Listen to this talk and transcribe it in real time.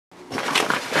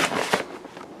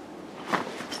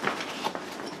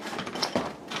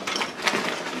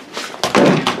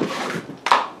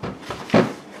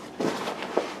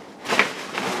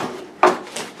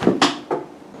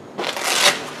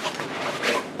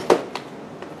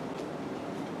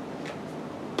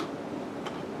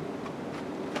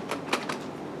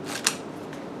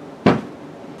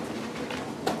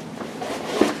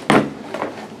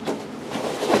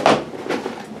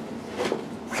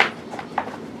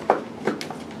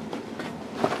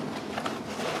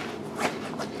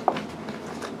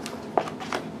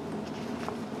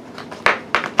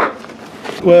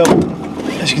Well,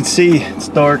 as you can see, it's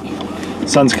dark,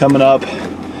 sun's coming up,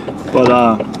 but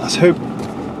I was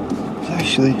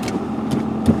actually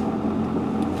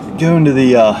going to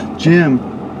the gym.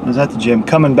 I was at the gym,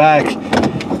 coming back,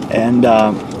 and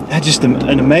had just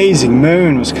an amazing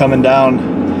moon was coming down,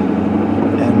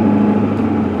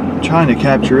 and I'm trying to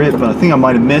capture it, but I think I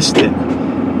might have missed it.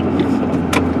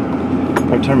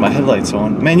 I turned my headlights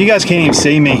on. Man, you guys can't even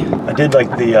see me. I did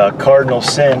like the cardinal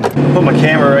sin. Put my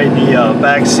camera right in the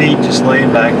back seat, just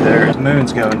laying back there. The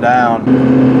moon's going down.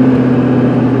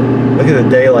 Look at the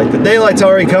daylight. The daylight's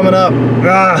already coming up.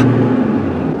 Ah!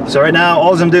 So right now,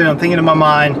 all I'm doing, I'm thinking in my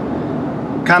mind,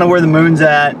 kind of where the moon's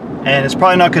at, and it's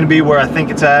probably not going to be where I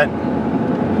think it's at.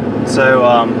 So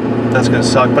that's going to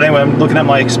suck. But anyway, I'm looking at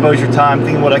my exposure time,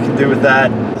 thinking what I can do with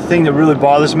that. The thing that really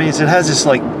bothers me is it has this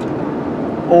like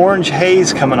orange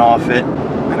haze coming off it.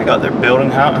 And I got their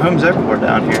building homes everywhere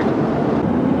down here.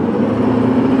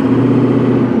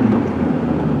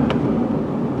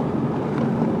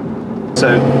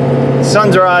 So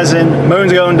sun's rising,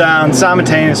 moon's going down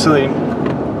simultaneously.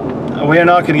 We are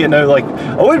not going to get no, like,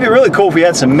 oh, it would be really cool if we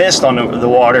had some mist on the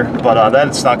water, but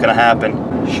that's not going to happen.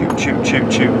 Shoot, shoot,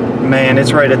 shoot, shoot. Man,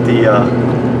 it's right at the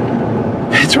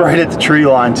tree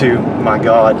line too. My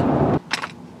God.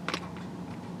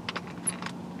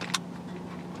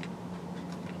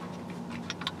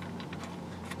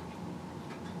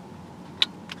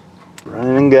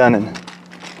 Running and gunning.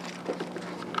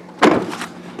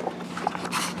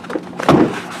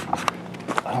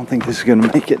 I don't think this is going to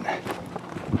make it.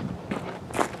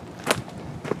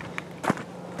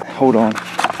 Hold on.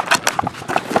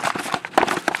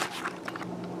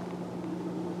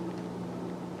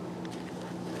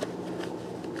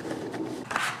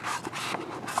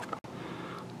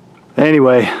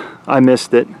 Anyway, I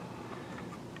missed it.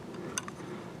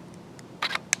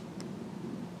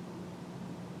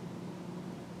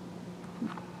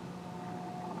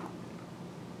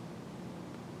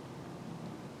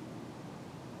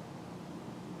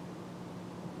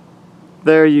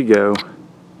 There you go.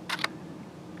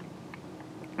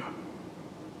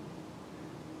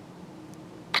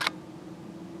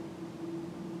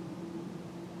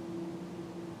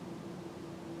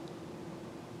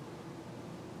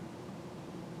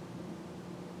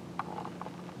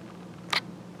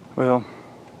 Well,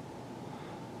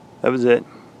 that was it.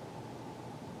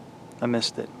 I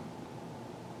missed it.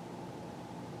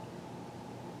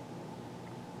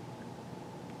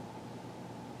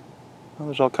 Well,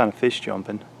 there's all kind of fish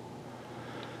jumping.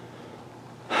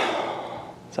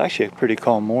 It's actually a pretty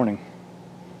calm morning.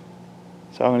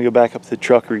 So I'm going to go back up to the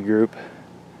truck regroup.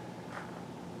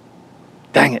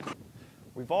 Dang it.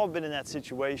 We've all been in that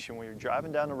situation where you're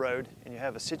driving down the road and you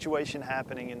have a situation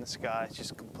happening in the sky. It's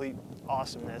just complete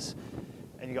awesomeness.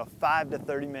 And you got 5 to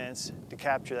 30 minutes to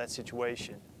capture that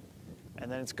situation.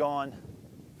 And then it's gone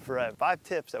forever. 5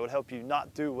 tips that would help you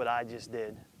not do what I just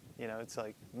did. You know, it's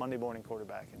like Monday morning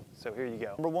quarterbacking. So here you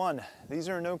go. Number 1, these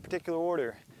are in no particular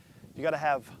order. You got to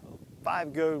have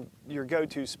 5 your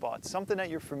go-to spots, something that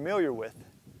you're familiar with,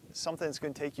 something that's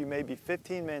going to take you maybe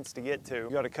 15 minutes to get to. You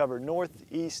got to cover north,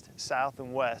 east, south,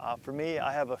 and west. For me,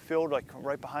 I have a field like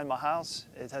right behind my house.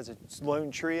 It has a lone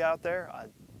tree out there.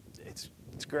 It's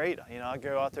great. You know, I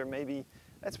go out there maybe,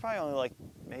 that's probably only like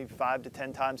maybe 5 to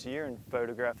 10 times a year and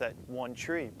photograph that one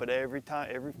tree. But every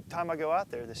time I go out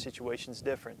there, the situation's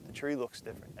different. The tree looks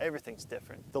different. Everything's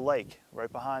different. The lake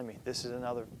right behind me. This is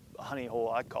another honey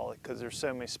hole, I call it, because there's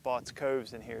so many spots,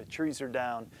 coves in here. The trees are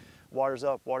down, water's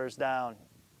up, water's down.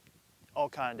 All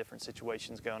kind of different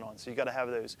situations going on. So you got to have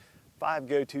those 5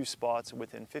 go-to spots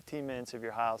within 15 minutes of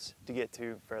your house to get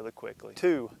to fairly quickly.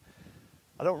 2,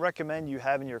 I don't recommend you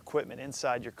having your equipment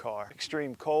inside your car.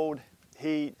 Extreme cold,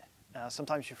 heat,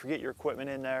 sometimes you forget your equipment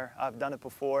in there. I've done it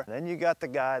before. Then you got the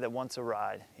guy that wants a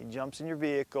ride. He jumps in your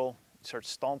vehicle, starts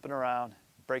stomping around,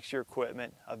 breaks your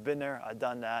equipment. I've been there, I've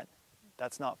done that.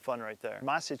 That's not fun right there.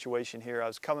 My situation here, I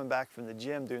was coming back from the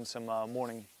gym doing some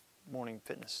morning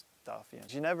fitness stuff. You know.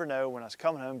 You never know. When I was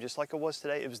coming home, just like it was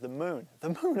today, it was the moon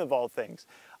of all things.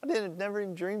 I never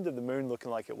even dreamed of the moon looking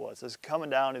like it was. It was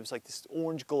coming down, it was like this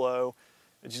orange glow.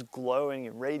 It's just glowing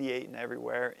and radiating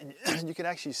everywhere, and you can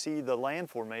actually see the land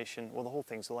formation. Well, the whole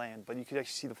thing's land, but you could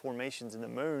actually see the formations in the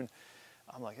moon.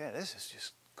 I'm like, yeah, this is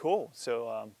just cool.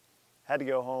 So had to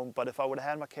go home, but if I would have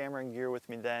had my camera and gear with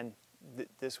me then,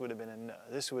 this would have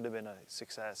been a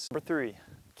success. Number 3,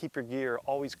 keep your gear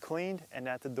always cleaned and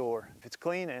at the door. If it's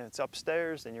clean and it's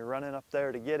upstairs and you're running up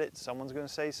there to get it, someone's going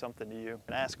to say something to you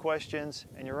and ask questions,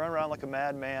 and you run around like a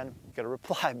madman. You got to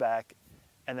reply back,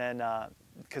 and then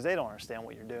because they don't understand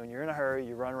what you're doing. You're in a hurry,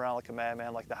 you run around like a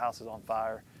madman, like the house is on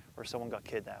fire or someone got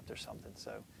kidnapped or something.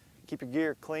 So Keep your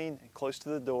gear clean and close to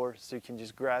the door so you can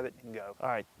just grab it and go. All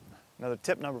right, another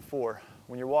tip number 4.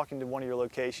 When you're walking to one of your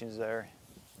locations there,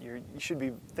 you should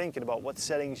be thinking about what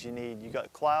settings you need. You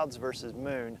got clouds versus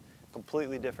moon,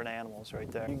 completely different animals right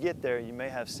there. When you get there, you may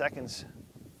have seconds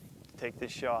to take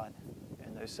this shot,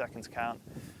 and those seconds count.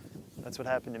 That's what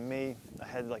happened to me. I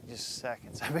had like just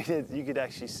seconds. I mean, you could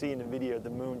actually see in the video the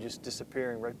moon just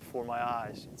disappearing right before my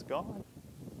eyes. It's gone.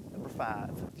 Number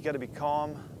 5, you gotta be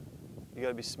calm, you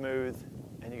gotta be smooth,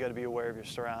 and you gotta be aware of your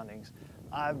surroundings.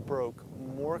 I've broke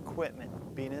more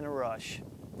equipment being in a rush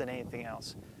than anything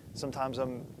else. Sometimes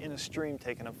I'm in a stream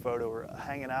taking a photo or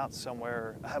hanging out somewhere,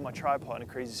 or I have my tripod in a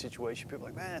crazy situation. People are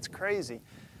like, man, that's crazy.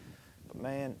 But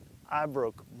man, I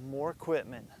broke more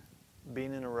equipment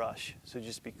being in a rush. So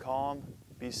just be calm,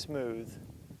 be smooth,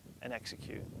 and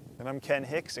execute. And I'm Ken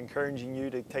Hicks, encouraging you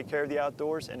to take care of the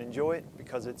outdoors and enjoy it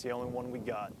because it's the only one we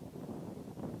got.